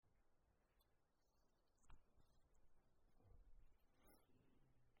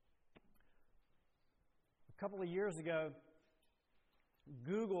couple of years ago,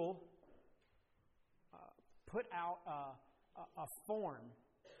 Google put out a form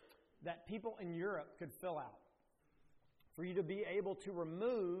that people in Europe could fill out for you to be able to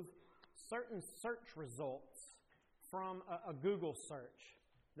remove certain search results from a Google search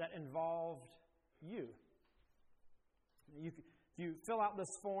that involved you. If you fill out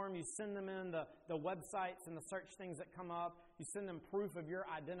this form, you send them in the websites and the search things that come up, you send them proof of your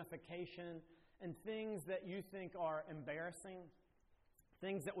identification and things that you think are embarrassing,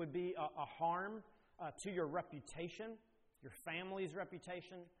 things that would be a harm to your reputation, your family's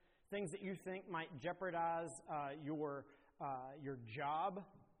reputation, things that you think might jeopardize your job,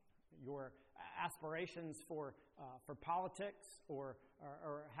 your aspirations for politics, or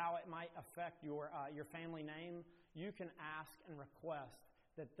how it might affect your family name. You can ask and request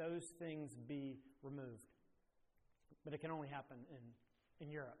that those things be removed. But it can only happen in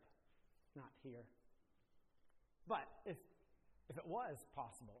Europe, not here. But if it was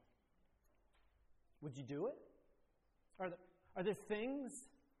possible, would you do it? Are there things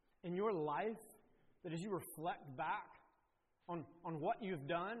in your life that as you reflect back on what you've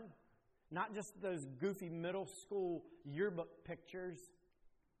done, not just those goofy middle school yearbook pictures,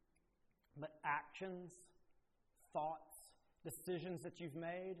 but actions, thoughts, decisions that you've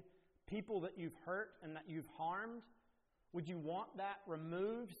made, people that you've hurt and that you've harmed, would you want that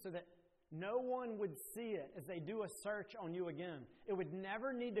removed so that no one would see it as they do a search on you again? It would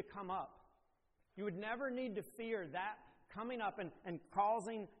never need to come up. You would never need to fear that coming up and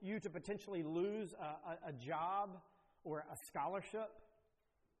causing you to potentially lose a job or a scholarship,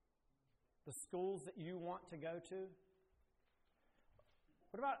 the schools that you want to go to.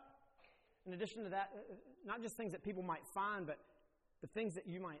 What about, in addition to that, not just things that people might find, but the things that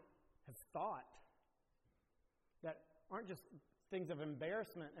you might have thought that aren't just things of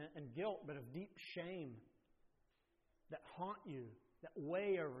embarrassment and guilt, but of deep shame that haunt you, that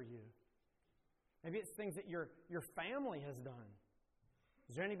weigh over you. Maybe it's things that your family has done.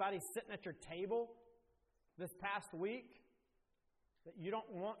 Is there anybody sitting at your table this past week that you don't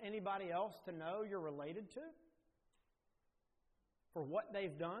want anybody else to know you're related to for what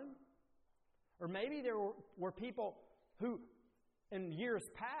they've done? Or maybe there were people who in years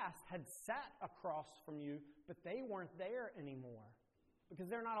past had sat across from you, but they weren't there anymore because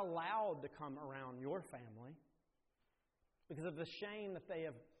they're not allowed to come around your family because of the shame that they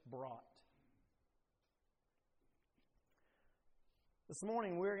have brought. This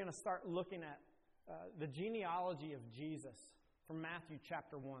morning, we're going to start looking at the genealogy of Jesus from Matthew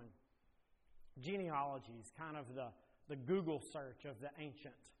chapter 1. Genealogy is kind of the Google search of the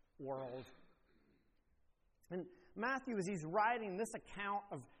ancient world. And Matthew, as he's writing this account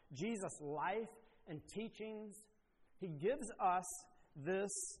of Jesus' life and teachings, he gives us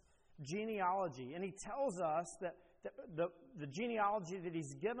this genealogy. And he tells us that the genealogy that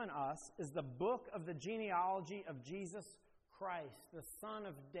he's given us is the book of the genealogy of Jesus Christ, the son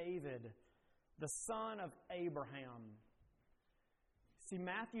of David, the son of Abraham. See,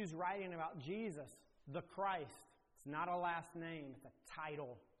 Matthew's writing about Jesus, the Christ. It's not a last name, it's a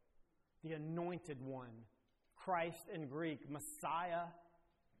title. The anointed one. Christ in Greek, Messiah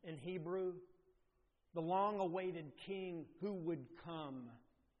in Hebrew, the long-awaited King who would come.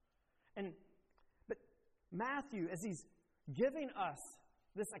 But Matthew, as he's giving us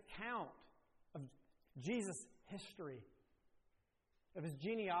this account of Jesus' history, of his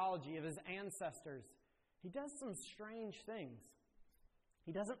genealogy, of his ancestors, he does some strange things.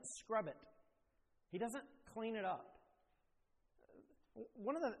 He doesn't scrub it. He doesn't clean it up.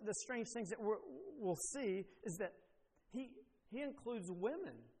 One of the strange things that we'll see is that he includes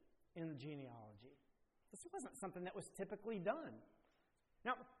women in the genealogy. This wasn't something that was typically done.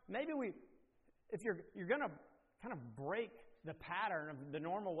 Now, maybe if you're going to kind of break the pattern of the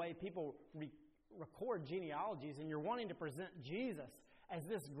normal way people record genealogies and you're wanting to present Jesus as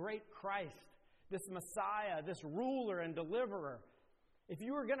this great Christ, this Messiah, this ruler and deliverer, if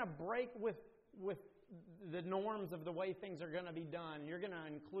you were going to break with the norms of the way things are going to be done, you're going to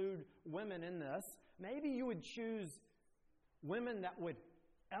include women in this, maybe you would choose women that would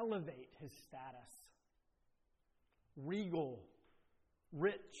elevate his status. Regal,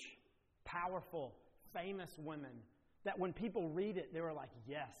 rich, powerful, famous women that when people read it, they were like,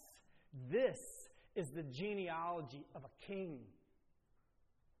 yes, this is the genealogy of a king.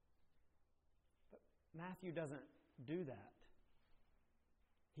 But Matthew doesn't do that.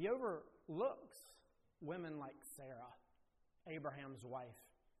 He overlooks women like Sarah, Abraham's wife.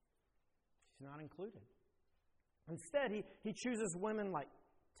 She's not included. Instead, he chooses women like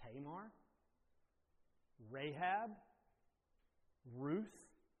Tamar, Rahab, Ruth,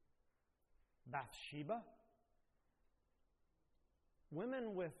 Bathsheba,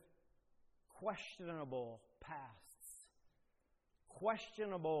 women with questionable pasts,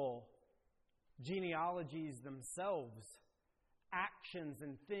 questionable genealogies themselves, actions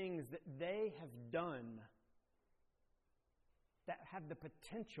and things that they have done that have the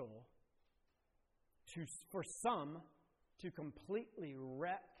potential for some to completely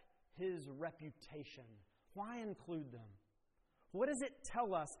wreck his reputation. Why include them? What does it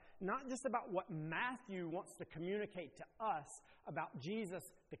tell us, not just about what Matthew wants to communicate to us about Jesus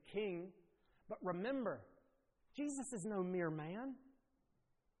the King, but remember, Jesus is no mere man.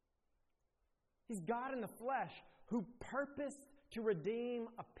 He's God in the flesh who purposed to redeem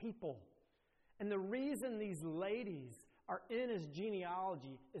a people. And the reason these ladies are in his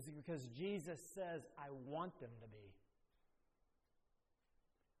genealogy is because Jesus says, I want them to be.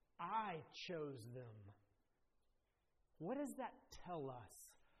 I chose them. What does that tell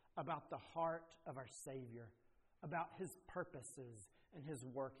us about the heart of our Savior, about his purposes and his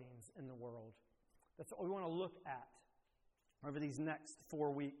workings in the world? That's what we want to look at over these next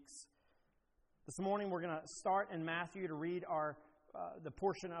 4 weeks. This morning we're going to start in Matthew to read the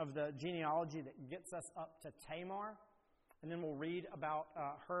portion of the genealogy that gets us up to Tamar. And then we'll read about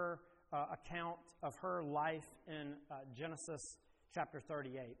her account of her life in Genesis chapter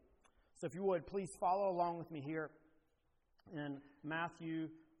 38. So if you would, please follow along with me here in Matthew,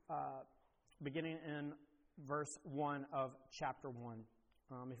 beginning in verse 1 of chapter 1.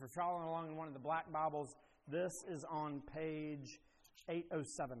 If you're following along in one of the black Bibles, this is on page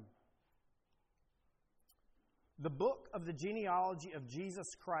 807. The book of the genealogy of Jesus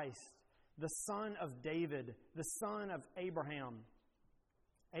Christ, the son of David, the son of Abraham.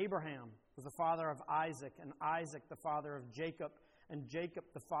 Abraham was the father of Isaac, and Isaac the father of Jacob, and Jacob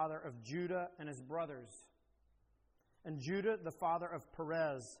the father of Judah and his brothers, and Judah the father of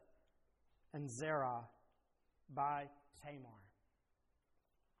Perez and Zerah by Tamar.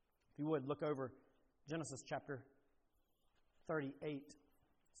 If you would, look over Genesis chapter 38.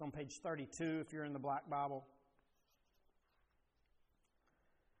 It's on page 32 if you're in the black Bible.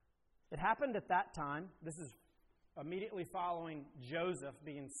 It happened at that time, this is immediately following Joseph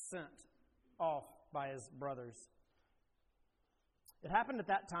being sent off by his brothers. It happened at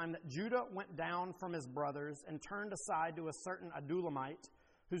that time that Judah went down from his brothers and turned aside to a certain Adullamite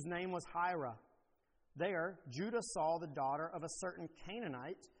whose name was Hira. There, Judah saw the daughter of a certain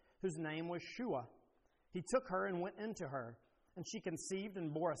Canaanite whose name was Shua. He took her and went into her, and she conceived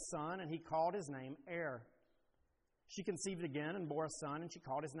and bore a son, and he called his name Er. She conceived again and bore a son, and she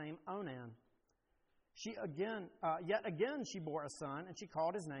called his name Onan. Yet again she bore a son, and she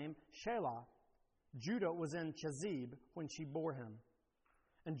called his name Shelah. Judah was in Chezib when she bore him.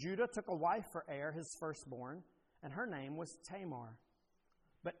 And Judah took a wife for Er, his firstborn, and her name was Tamar.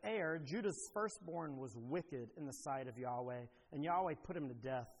 But Er, Judah's firstborn, was wicked in the sight of Yahweh, and Yahweh put him to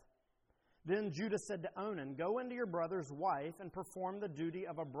death. Then Judah said to Onan, Go into your brother's wife and perform the duty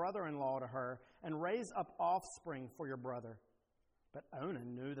of a brother-in-law to her, and raise up offspring for your brother. But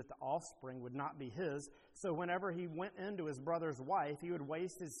Onan knew that the offspring would not be his, so whenever he went into his brother's wife, he would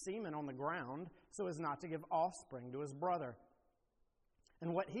waste his semen on the ground so as not to give offspring to his brother.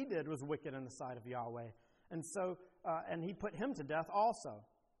 And what he did was wicked in the sight of Yahweh, and he put him to death also.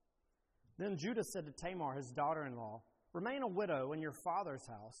 Then Judah said to Tamar, his daughter-in-law, Remain a widow in your father's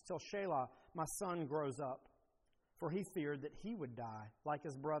house till Shelah, my son, grows up. For he feared that he would die, like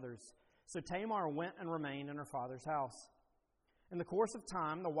his brothers. So Tamar went and remained in her father's house. In the course of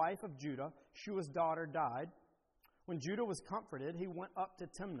time, the wife of Judah, Shua's daughter, died. When Judah was comforted, he went up to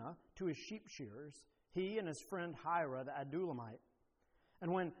Timnah to his sheep shearers, he and his friend Hira the Adullamite.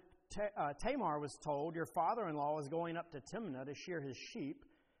 And when Tamar was told, Your father-in-law is going up to Timnah to shear his sheep,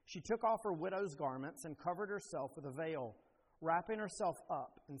 she took off her widow's garments and covered herself with a veil, wrapping herself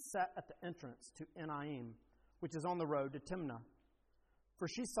up, and sat at the entrance to Enaim, which is on the road to Timnah. For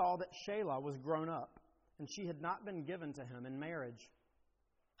she saw that Shelah was grown up, and she had not been given to him in marriage.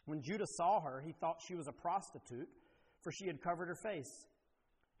 When Judah saw her, he thought she was a prostitute, for she had covered her face.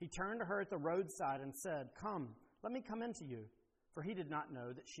 He turned to her at the roadside and said, Come, let me come into you, for he did not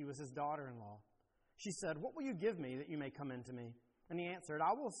know that she was his daughter-in-law. She said, What will you give me that you may come into me? And he answered,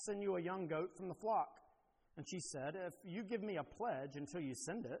 I will send you a young goat from the flock. And she said, If you give me a pledge until you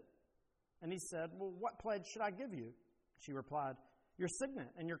send it. And he said, Well, what pledge should I give you? She replied, Your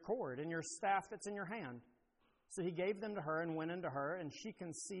signet and your cord and your staff that's in your hand. So he gave them to her and went into her, and she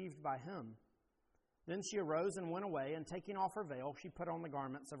conceived by him. Then she arose and went away, and taking off her veil, she put on the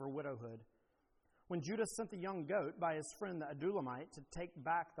garments of her widowhood. When Judah sent the young goat by his friend the Adullamite to take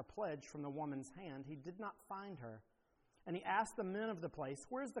back the pledge from the woman's hand, he did not find her. And he asked the men of the place,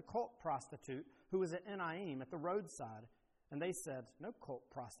 Where is the cult prostitute who was at Enaim at the roadside? And they said, "No cult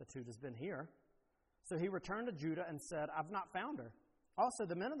prostitute has been here." So he returned to Judah and said, "I've not found her." Also,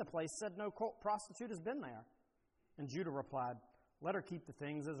 the men of the place said, "No cult prostitute has been there." And Judah replied, "Let her keep the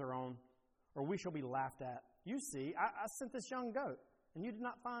things as her own, or we shall be laughed at. You see, I sent this young goat, and you did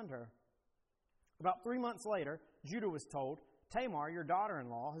not find her." About 3 months later, Judah was told, "Tamar, your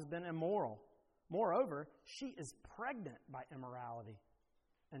daughter-in-law, has been immoral. Moreover, she is pregnant by immorality."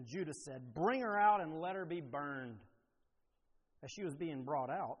 And Judah said, "Bring her out and let her be burned." As she was being brought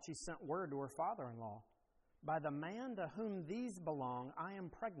out, she sent word to her father-in-law, "By the man to whom these belong, I am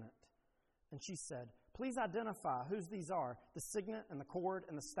pregnant." And she said, "Please identify whose these are, the signet and the cord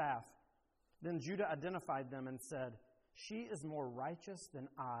and the staff." Then Judah identified them and said, "She is more righteous than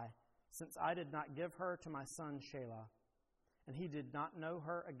I, since I did not give her to my son Shelah." And he did not know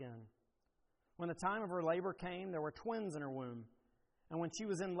her again. When the time of her labor came, there were twins in her womb. And when she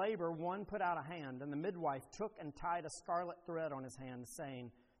was in labor, one put out a hand, and the midwife took and tied a scarlet thread on his hand,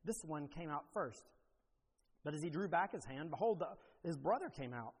 saying, "This one came out first." But as he drew back his hand, behold, his brother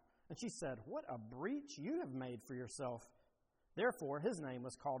came out. And she said, "What a breach you have made for yourself." Therefore his name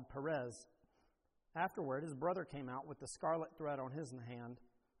was called Perez. Afterward his brother came out with the scarlet thread on his hand,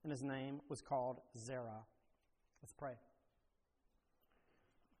 and his name was called Zerah. Let's pray.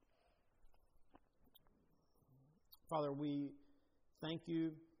 Father, we thank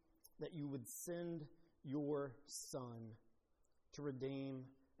you that you would send your Son to redeem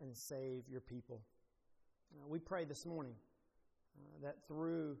and save your people. We pray this morning that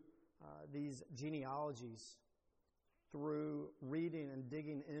through these genealogies, through reading and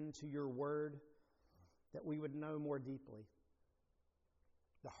digging into your word, that we would know more deeply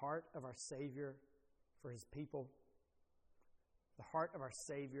the heart of our Savior for his people, the heart of our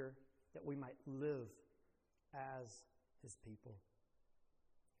Savior that we might live as his people.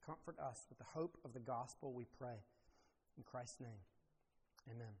 Comfort us with the hope of the gospel, we pray. In Christ's name,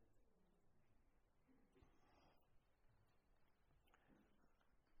 amen.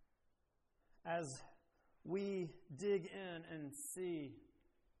 As we dig in and see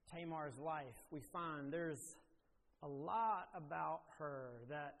Tamar's life, we find there's a lot about her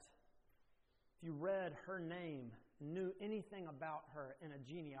that if you read her name, knew anything about her in a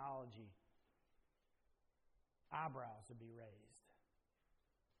genealogy, eyebrows would be raised.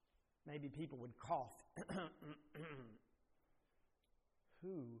 Maybe people would cough.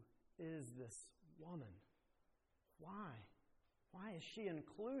 Who is this woman? Why? Why is she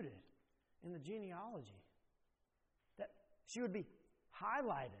included in the genealogy? That she would be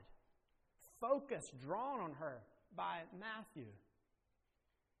highlighted, focus drawn on her by Matthew.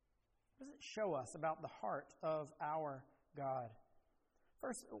 What does it show us about the heart of our God?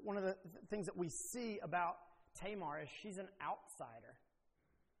 First, one of the things that we see about Tamar is she's an outsider.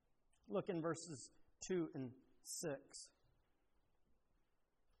 Look in verses 2 and 6.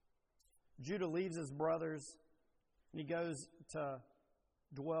 Judah leaves his brothers and he goes to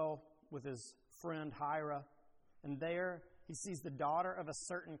dwell with his friend Hira. And there he sees the daughter of a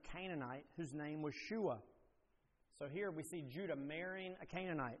certain Canaanite whose name was Shua. So here we see Judah marrying a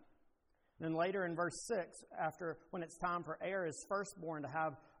Canaanite. Then later in verse 6, when it's time for Er, his firstborn, to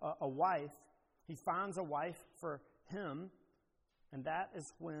have a wife, he finds a wife for him, and that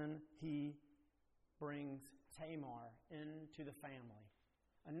is when he brings Tamar into the family.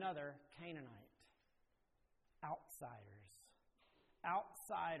 Another Canaanite. Outsiders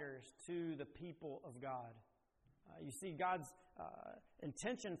to the people of God. You see, God's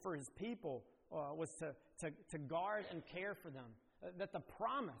intention for his people was to guard and care for them. That the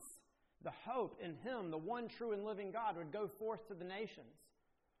promise, the hope in him, the one true and living God, would go forth to the nations.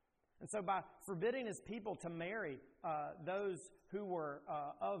 And so by forbidding his people to marry those who were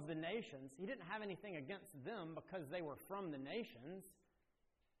of the nations, he didn't have anything against them because they were from the nations.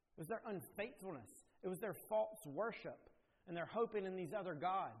 It was their unfaithfulness. It was their false worship and their hoping in these other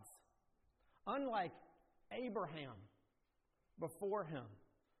gods. Unlike Abraham before him,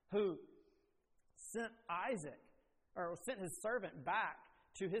 who sent his servant back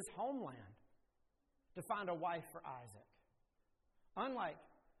to his homeland to find a wife for Isaac. Unlike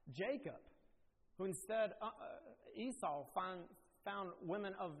Jacob, who instead Esau found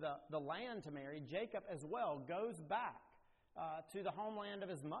women of the land to marry, Jacob as well goes back to the homeland of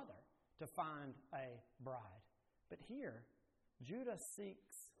his mother to find a bride. But here, Judah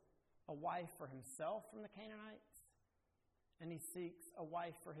seeks a wife for himself from the Canaanites, and he seeks a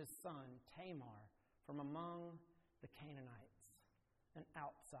wife for his son, Tamar, from among the Canaanites, an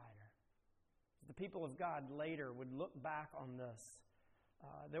outsider. The people of God later would look back on this.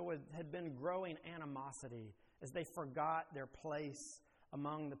 There had been growing animosity as they forgot their place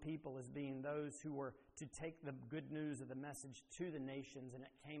among the people as being those who were to take the good news of the message to the nations, and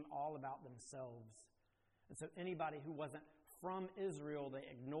it came all about themselves. And so anybody who wasn't from Israel, they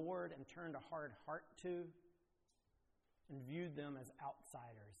ignored and turned a hard heart to and viewed them as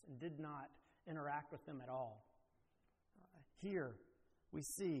outsiders and did not interact with them at all. Here we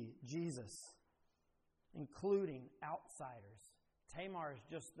see Jesus including outsiders. Tamar is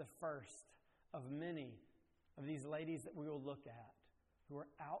just the first of many of these ladies that we will look at who are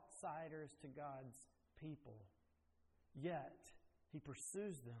outsiders to God's people. Yet, He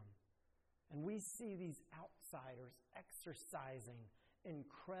pursues them. And we see these outsiders exercising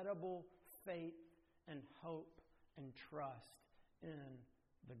incredible faith and hope and trust in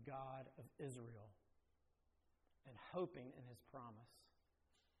the God of Israel and hoping in His promise.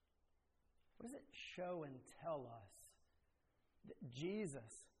 What does it show and tell us? That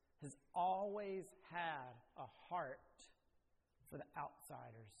Jesus has always had a heart for the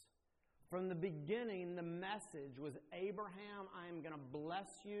outsiders. From the beginning, the message was, Abraham, I am going to bless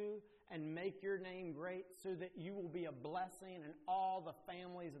you and make your name great so that you will be a blessing and all the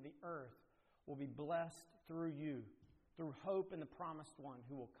families of the earth will be blessed through you, through hope in the promised one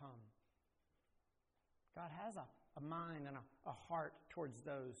who will come. God has a mind and a heart towards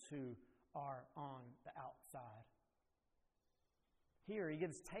those who are on the outside. Here He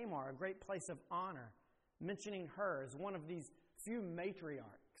gives Tamar a great place of honor, mentioning her as one of these few matriarchs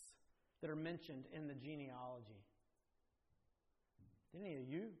that are mentioned in the genealogy. Did any of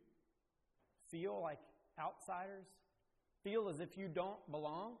you feel like outsiders? Feel as if you don't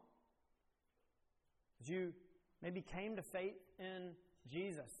belong? As you maybe came to faith in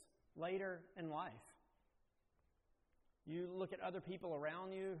Jesus later in life. You look at other people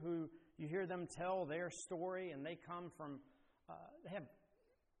around you who you hear them tell their story, and they come from, they have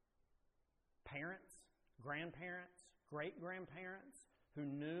parents, grandparents, great-grandparents who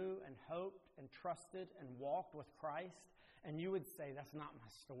knew and hoped and trusted and walked with Christ, and you would say, that's not my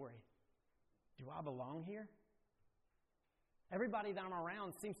story. Do I belong here? Everybody that I'm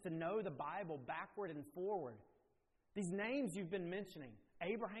around seems to know the Bible backward and forward. These names you've been mentioning,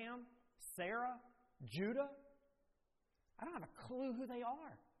 Abraham, Sarah, Judah, I don't have a clue who they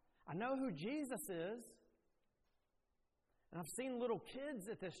are. I know who Jesus is. And I've seen little kids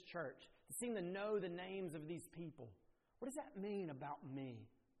at this church that seem to know the names of these people. What does that mean about me?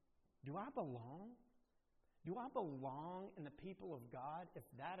 Do I belong? Do I belong in the people of God if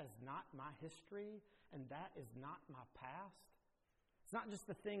that is not my history and that is not my past? It's not just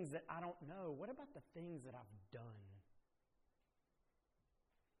the things that I don't know. What about the things that I've done?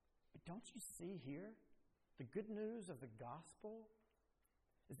 But don't you see here? The good news of the gospel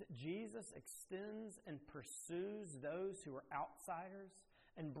is that Jesus extends and pursues those who are outsiders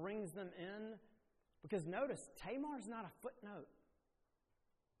and brings them in. Because notice, Tamar's not a footnote.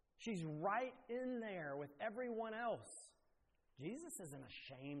 She's right in there with everyone else. Jesus isn't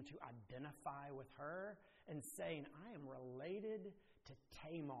ashamed to identify with her and saying, I am related to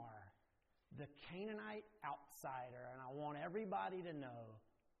Tamar, the Canaanite outsider, and I want everybody to know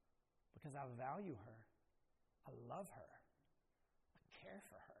because I value her. I love her. I care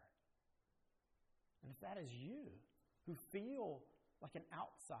for her. And if that is you who feel like an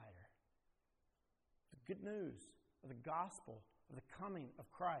outsider, the good news of the gospel of the coming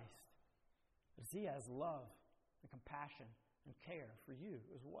of Christ is He has love and compassion and care for you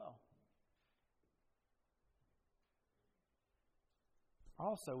as well.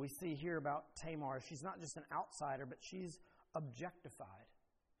 Also, we see here about Tamar, she's not just an outsider, but she's objectified.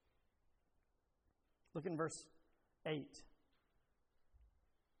 Look in verse 8.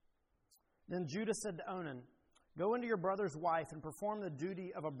 Then Judah said to Onan, go into your brother's wife and perform the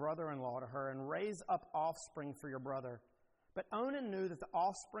duty of a brother-in-law to her and raise up offspring for your brother. But Onan knew that the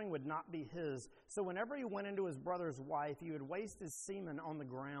offspring would not be his. So whenever he went into his brother's wife, he would waste his semen on the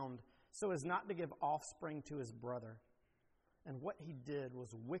ground so as not to give offspring to his brother. And what he did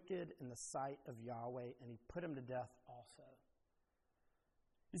was wicked in the sight of Yahweh, and He put him to death also.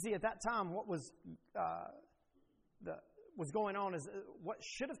 You see, at that time, what was going on is what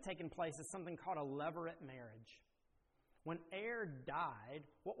should have taken place is something called a levirate marriage. When Er died,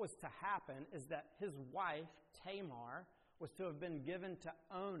 what was to happen is that his wife, Tamar, was to have been given to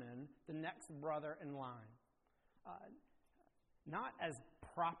Onan, the next brother in line. Not as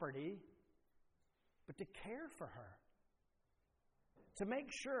property, but to care for her. To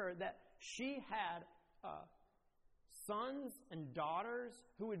make sure that she had sons and daughters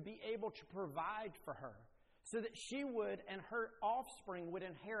who would be able to provide for her, so that she would and her offspring would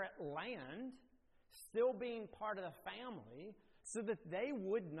inherit land, still being part of the family, so that they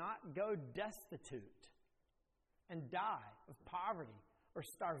would not go destitute and die of poverty or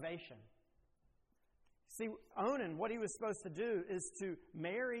starvation. See, Onan, what he was supposed to do is to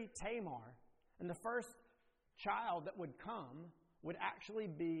marry Tamar, and the first child that would come would actually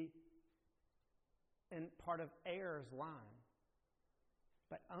be in part of Er's line.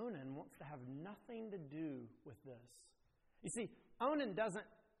 But Onan wants to have nothing to do with this. You see, Onan doesn't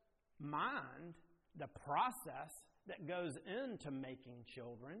mind the process that goes into making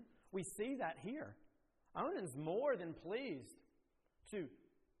children. We see that here. Onan's more than pleased to,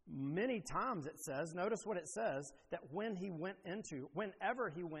 many times it says, notice what it says, that whenever he went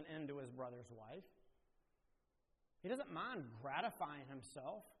into his brother's wife, he doesn't mind gratifying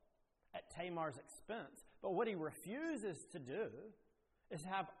himself at Tamar's expense. But what he refuses to do is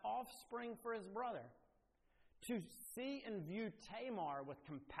have offspring for his brother. To see and view Tamar with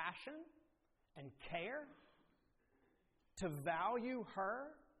compassion and care, to value her,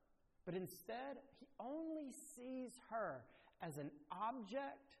 but instead he only sees her as an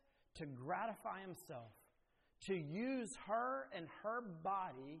object to gratify himself, to use her and her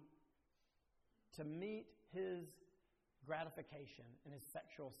body to meet his gratification and his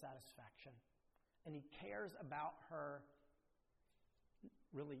sexual satisfaction. And he cares about her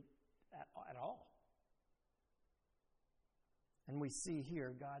really at all. And we see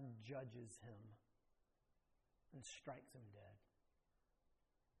here God judges him and strikes him dead.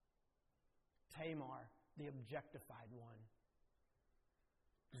 Tamar, the objectified one.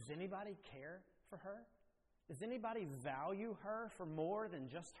 Does anybody care for her? Does anybody value her for more than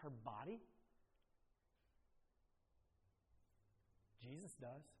just her body? Jesus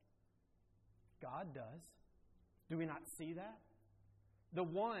does. God does. Do we not see that? The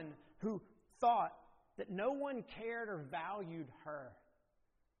one who thought that no one cared or valued her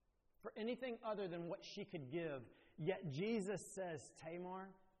for anything other than what she could give. Yet Jesus says, Tamar,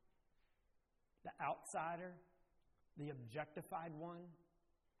 the outsider, the objectified one,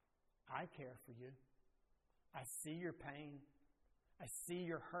 I care for you. I see your pain. I see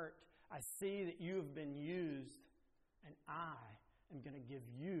your hurt. I see that you have been used, and I am going to give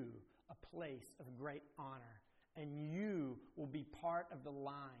you a place of great honor. And you will be part of the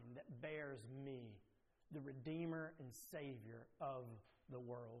line that bears me, the Redeemer and Savior of the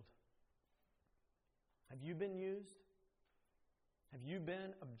world. Have you been used? Have you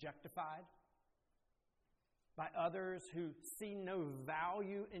been objectified by others who see no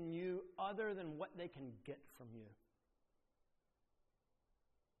value in you other than what they can get from you?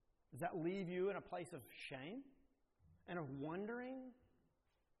 Does that leave you in a place of shame and of wondering,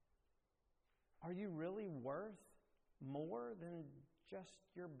 are you really worth more than just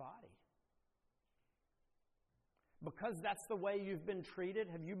your body? Because that's the way you've been treated,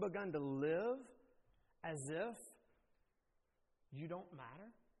 have you begun to live as if you don't matter?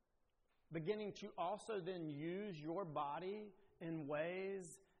 Beginning to also then use your body in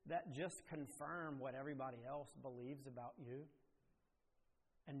ways that just confirm what everybody else believes about you?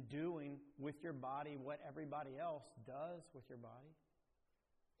 And doing with your body what everybody else does with your body?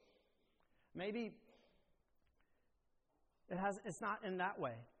 Maybe it's not in that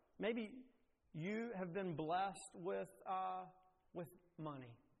way. Maybe you have been blessed with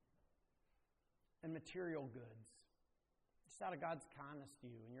money and material goods. Just out of God's kindness to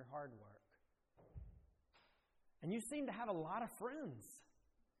you and your hard work. And you seem to have a lot of friends.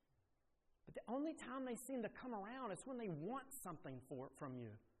 But the only time they seem to come around is when they want something from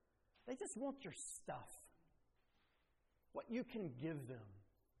you. They just want your stuff. What you can give them.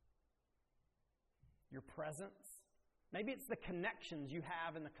 Your presence. Maybe it's the connections you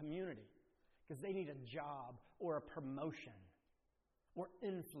have in the community because they need a job or a promotion or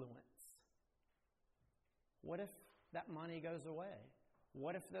influence. What if that money goes away?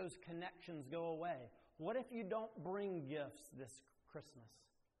 What if those connections go away? What if you don't bring gifts this Christmas?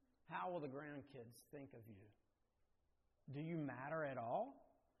 How will the grandkids think of you? Do you matter at all?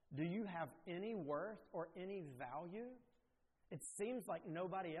 Do you have any worth or any value? It seems like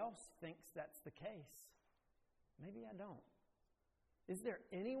nobody else thinks that's the case. Maybe I don't. Is there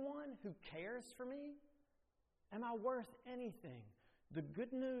anyone who cares for me? Am I worth anything? The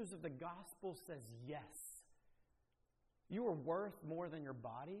good news of the gospel says yes. You are worth more than your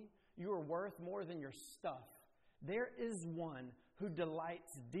body. You are worth more than your stuff. There is one who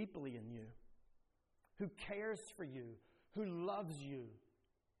delights deeply in you, who cares for you, who loves you,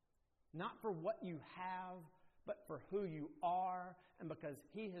 not for what you have, but for who you are, and because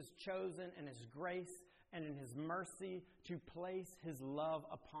He has chosen in His grace and in His mercy to place His love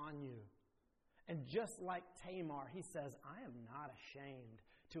upon you. And just like Tamar, He says, I am not ashamed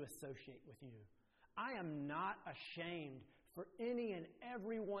to associate with you. I am not ashamed for any and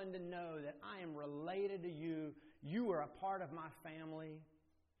everyone to know that I am related to you, you are a part of my family,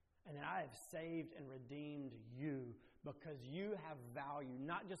 and that I have saved and redeemed you because you have value,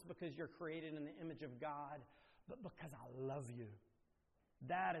 not just because you're created in the image of God, but because I love you.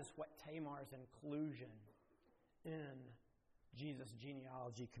 That is what Tamar's inclusion in Jesus'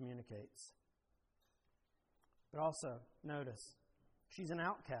 genealogy communicates. But also, notice, she's an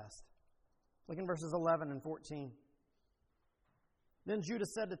outcast. Look in verses 11 and 14. Then Judah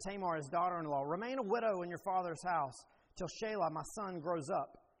said to Tamar, his daughter-in-law, "Remain a widow in your father's house till Shelah, my son, grows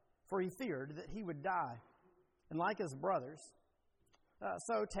up." For he feared that he would die, and like his brothers.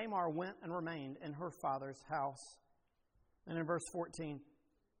 So Tamar went and remained in her father's house. And in verse 14,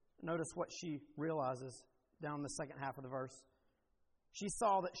 notice what she realizes down the second half of the verse. She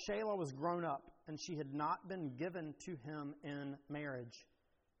saw that Shelah was grown up, and she had not been given to him in marriage.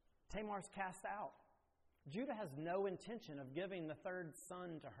 Tamar's cast out. Judah has no intention of giving the third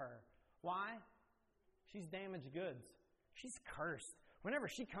son to her. Why? She's damaged goods. She's cursed. Whenever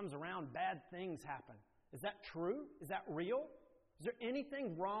she comes around, bad things happen. Is that true? Is that real? Is there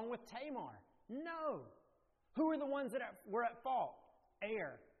anything wrong with Tamar? No. Who are the ones that were at fault?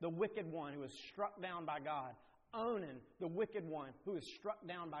 Er, the wicked one who was struck down by God. Onan, the wicked one who was struck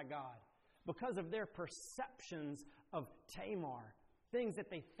down by God. Because of their perceptions of Tamar, things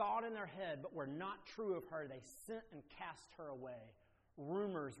that they thought in their head but were not true of her, they sent and cast her away.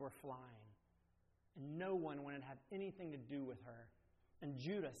 Rumors were flying. And no one wanted to have anything to do with her. And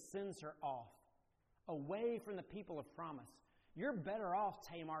Judah sends her off, away from the people of promise. You're better off,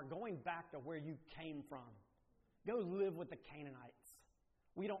 Tamar, going back to where you came from. Go live with the Canaanites.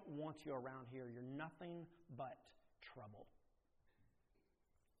 We don't want you around here. You're nothing but trouble.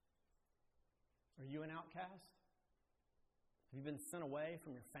 Are you an outcast? Have you been sent away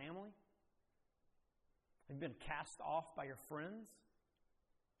from your family? Have you been cast off by your friends?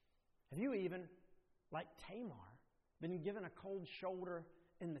 Have you even, like Tamar, been given a cold shoulder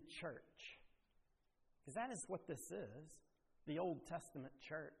in the church? Because that is what this is, the Old Testament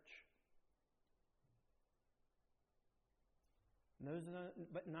church.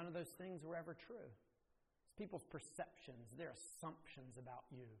 But none of those things were ever true. It's people's perceptions, their assumptions about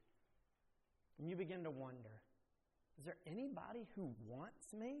you. And you begin to wonder, is there anybody who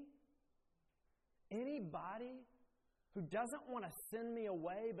wants me? Anybody who doesn't want to send me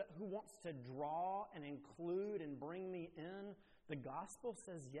away, but who wants to draw and include and bring me in? The gospel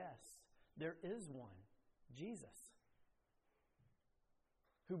says yes, there is one, Jesus,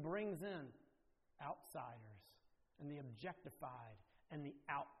 who brings in outsiders and the objectified and the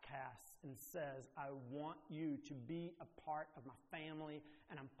outcasts and says, I want you to be a part of my family,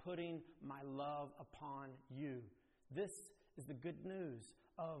 and I'm putting my love upon you. This is the good news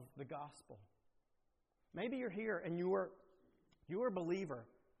of the gospel. Maybe you're here and you're a believer,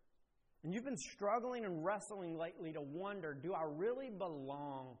 and you've been struggling and wrestling lately to wonder, do I really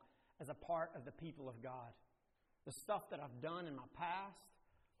belong as a part of the people of God? The stuff that I've done in my past,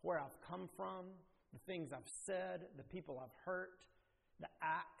 where I've come from, the things I've said, the people I've hurt, the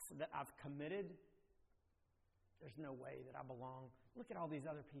acts that I've committed. There's no way that I belong. Look at all these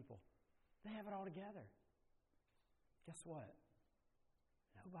other people. They have it all together. Guess what?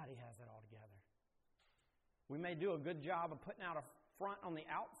 Nobody has it all together. We may do a good job of putting out a front on the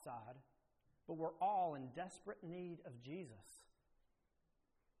outside, but we're all in desperate need of Jesus.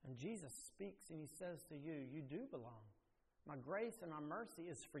 And Jesus speaks and He says to you, you do belong. My grace and my mercy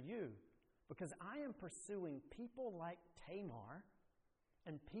is for you, because I am pursuing people like Tamar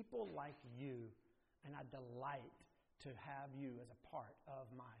and people like you, and I delight to have you as a part of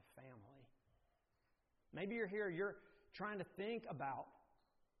my family. Maybe you're here, you're trying to think about,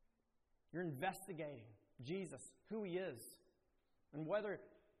 you're investigating Jesus, who He is, and whether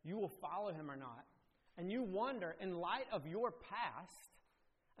you will follow Him or not. And you wonder, in light of your past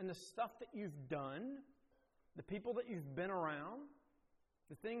and the stuff that you've done, the people that you've been around,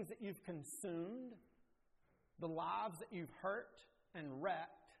 the things that you've consumed, the lives that you've hurt and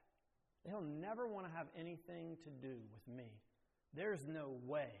wrecked, they'll never want to have anything to do with me. There's no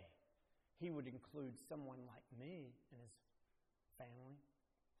way He would include someone like me in His family.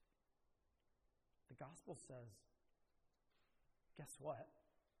 The gospel says, guess what?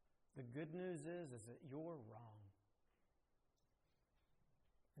 The good news is that you're wrong.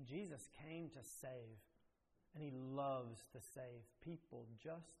 And Jesus came to save, and He loves to save people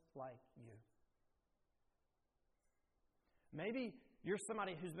just like you. Maybe you're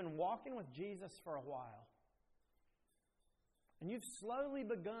somebody who's been walking with Jesus for a while, and you've slowly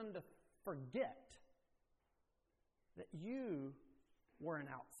begun to forget that you were an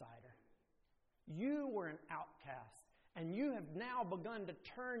outsider. You were an outcast, And you have now begun to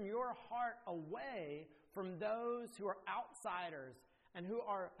turn your heart away from those who are outsiders and who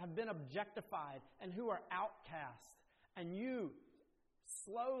have been objectified and who are outcast. And you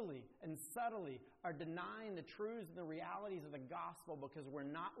slowly and subtly are denying the truths and the realities of the gospel because we're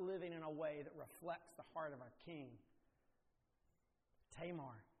not living in a way that reflects the heart of our King.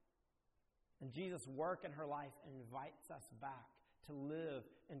 Tamar. And Jesus' work in her life invites us back to live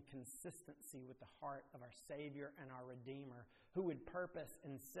in consistency with the heart of our Savior and our Redeemer, who would purpose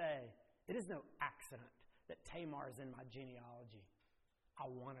and say, it is no accident that Tamar is in my genealogy. I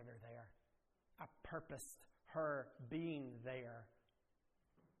wanted her there. I purposed her being there.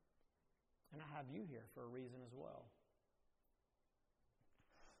 And I have you here for a reason as well.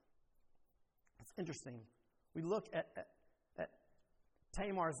 It's interesting. We look at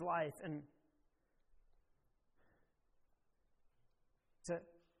Tamar's life, and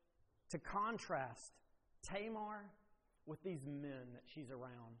to contrast Tamar with these men that she's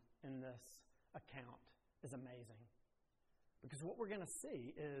around in this account is amazing. Because what we're going to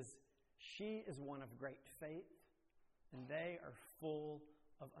see is she is one of great faith, and they are full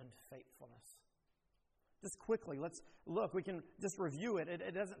of unfaithfulness. Just quickly, let's look. We can just review it.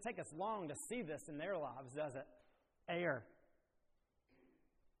 It doesn't take us long to see this in their lives, does it? Er,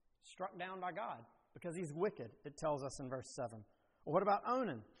 struck down by God because he's wicked, it tells us in verse 7. Well, what about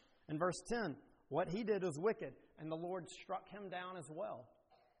Onan? In verse 10, what he did was wicked, and the Lord struck him down as well.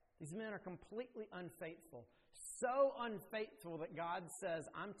 These men are completely unfaithful. So unfaithful that God says,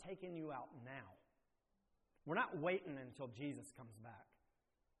 I'm taking you out now. We're not waiting until Jesus comes back.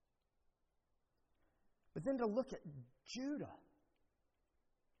 But then to look at Judah.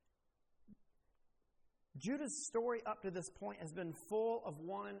 Judah's story up to this point has been full of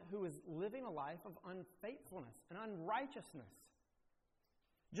one who is living a life of unfaithfulness and unrighteousness.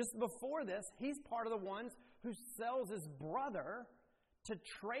 Just before this, he's part of the ones who sells his brother to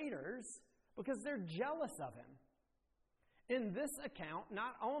traitors because they're jealous of him. In this account,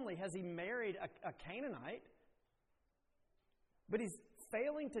 not only has he married a Canaanite, but he's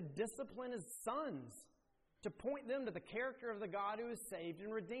failing to discipline his sons to point them to the character of the God who has saved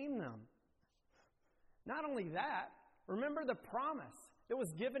and redeemed them. Not only that, remember the promise that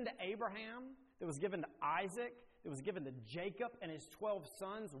was given to Abraham, that was given to Isaac, that was given to Jacob and his 12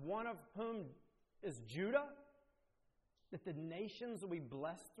 sons, one of whom is Judah, that the nations will be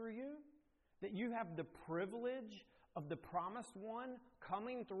blessed through you, that you have the privilege of the promised one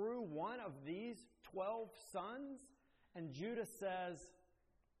coming through one of these 12 sons. And Judah says,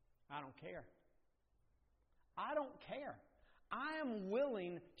 I don't care. I don't care. I am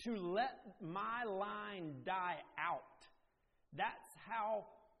willing to let my line die out. That's how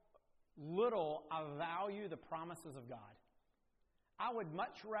little I value the promises of God. I would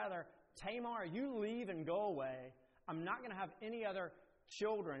much rather, Tamar, you leave and go away. I'm not going to have any other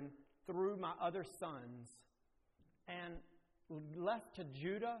children through my other sons. And left to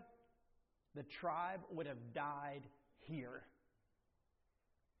Judah, the tribe would have died here.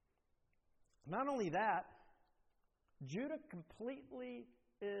 Not only that, Judah completely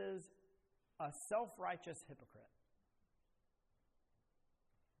is a self-righteous hypocrite.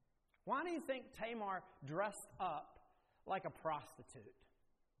 Why do you think Tamar dressed up like a prostitute?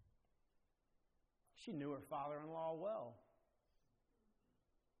 She knew her father-in-law well.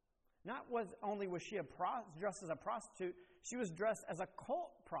 Not only was she dressed as a prostitute, she was dressed as a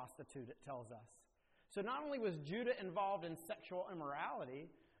cult prostitute, it tells us. So not only was Judah involved in sexual immorality,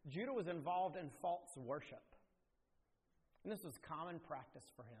 Judah was involved in false worship. And this was common practice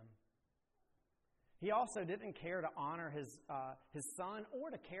for him. He also didn't care to honor his son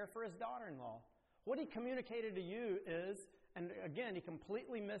or to care for his daughter-in-law. What he communicated to you is, and again, he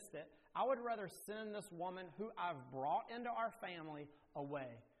completely missed it, I would rather send this woman who I've brought into our family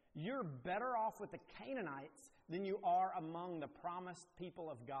away. You're better off with the Canaanites than you are among the promised people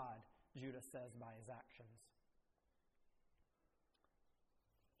of God, Judah says by his actions.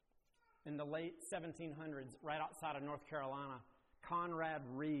 In the late 1700s, right outside of North Carolina, Conrad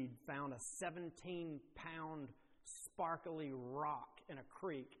Reed found a 17-pound sparkly rock in a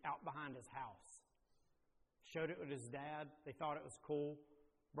creek out behind his house. Showed it with his dad. They thought it was cool.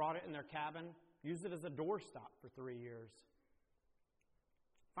 Brought it in their cabin. Used it as a doorstop for 3 years.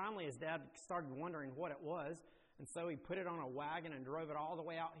 Finally, his dad started wondering what it was, and so he put it on a wagon and drove it all the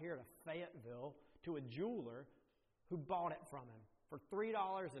way out here to Fayetteville to a jeweler who bought it from him for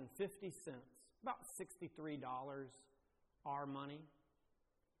 $3.50, about $63 our money.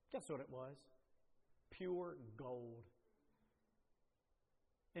 Guess what it was? Pure gold.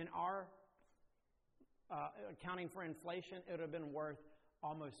 In our accounting for inflation, it would have been worth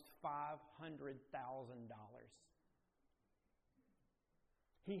almost $500,000.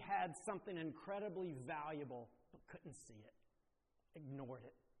 He had something incredibly valuable, but couldn't see it, ignored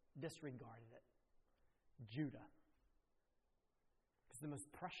it, disregarded it. Judah. It's the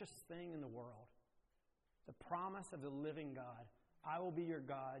most precious thing in the world. The promise of the living God. I will be your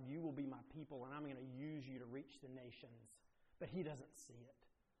God, you will be my people, and I'm going to use you to reach the nations. But he doesn't see it.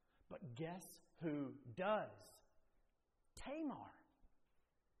 But guess who does? Tamar.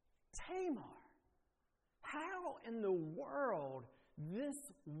 Tamar. How in the world this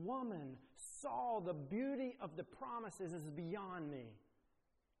woman saw the beauty of the promises is beyond me.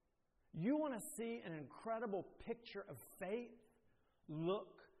 You want to see an incredible picture of faith?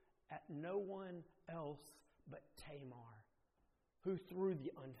 Look at no one else but Tamar, who through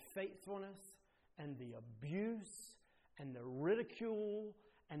the unfaithfulness and the abuse and the ridicule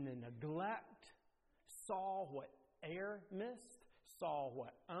and the neglect saw what missed, saw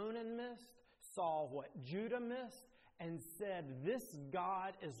what Onan missed, saw what Judah missed, and said, this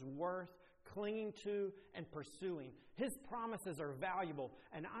God is worth clinging to and pursuing. His promises are valuable,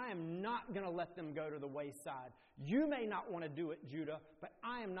 and I am not going to let them go to the wayside. You may not want to do it, Judah, but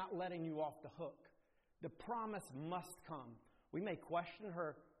I am not letting you off the hook. The promise must come. We may question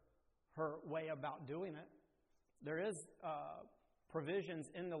her way about doing it. There is provisions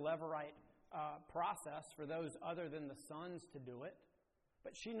in the Levirate process for those other than the sons to do it.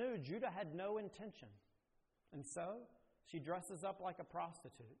 But she knew Judah had no intention. And so she dresses up like a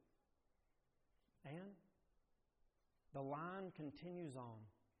prostitute. And the line continues on.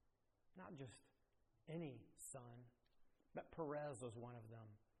 Not just any son, but Perez was one of them.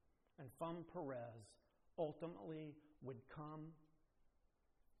 And from Perez ultimately would come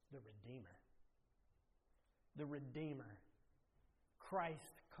the Redeemer. The Redeemer.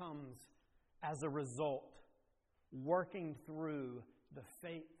 Christ comes as a result, working through the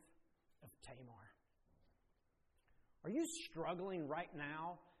faith of Tamar. Are you struggling right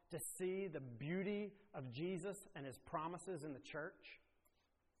now to see the beauty of Jesus and His promises in the church?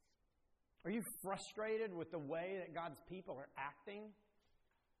 Are you frustrated with the way that God's people are acting?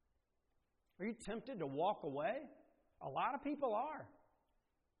 Are you tempted to walk away? A lot of people are.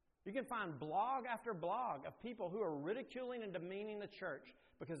 You can find blog after blog of people who are ridiculing and demeaning the church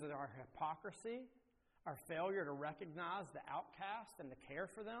because of our hypocrisy, our failure to recognize the outcast and to care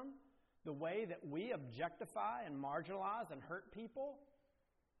for them, the way that we objectify and marginalize and hurt people.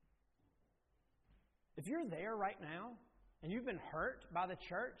 If you're there right now and you've been hurt by the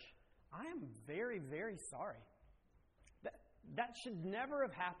church, I am very, very sorry. That should never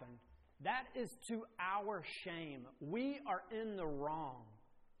have happened. That is to our shame. We are in the wrong.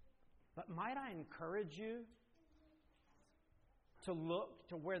 But might I encourage you to look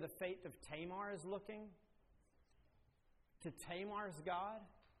to where the faith of Tamar is looking? To Tamar's God?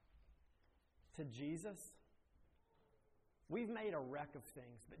 To Jesus? We've made a wreck of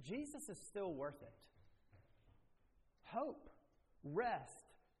things, but Jesus is still worth it. Hope,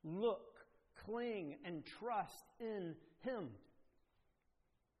 rest, look, cling, and trust in Him.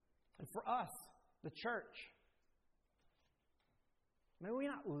 And for us, the church, may we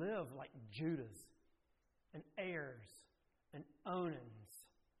not live like Judahs and heirs and Onans,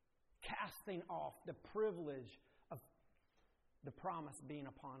 casting off the privilege of the promise being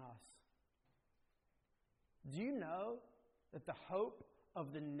upon us. Do you know that the hope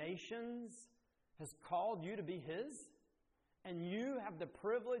of the nations has called you to be His? And you have the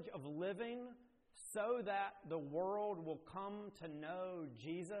privilege of living so that the world will come to know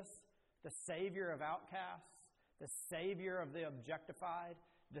Jesus, the Savior of outcasts, the Savior of the objectified,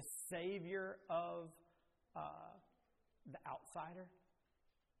 the Savior of the outsider?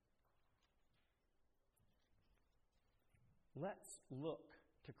 Let's look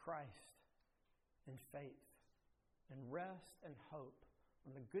to Christ in faith and rest and hope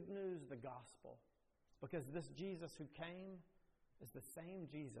on the good news of the gospel. Because this Jesus who came is the same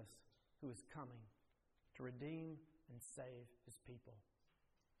Jesus who is coming to redeem and save His people.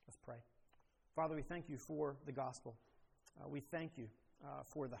 Let's pray. Father, we thank You for the gospel. We thank You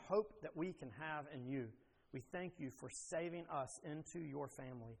for the hope that we can have in You. We thank You for saving us into Your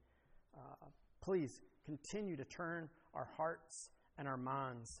family. Please continue to turn our hearts and our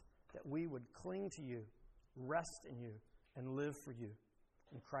minds that we would cling to You, rest in You, and live for You.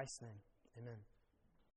 In Christ's name, amen.